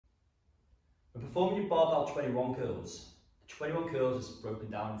We're performing your barbell 21 curls. The 21 curls is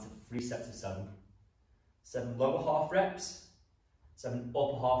broken down into 3 sets of 7. 7 lower half reps, 7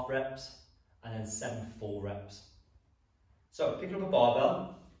 upper half reps, and then 7 full reps. So picking up a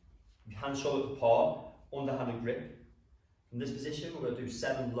barbell, your hands shoulder apart, underhanded grip. From this position, we're going to do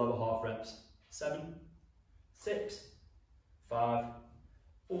 7 lower half reps. 7, 6, 5,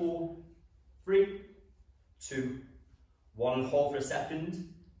 4, 3, 2, 1, and hold for a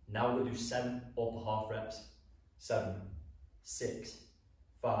second. Now we're going to do 7 upper half reps. 7, 6,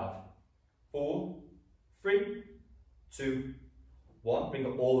 5, 4, 3, 2, 1. Bring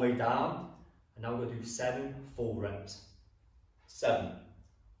it all the way down. And now we're going to do 7 full reps. 7,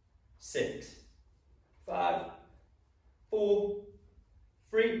 6, 5, 4,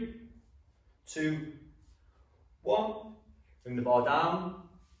 3, 2, 1. Bring the bar down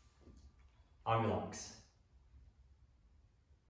and relax.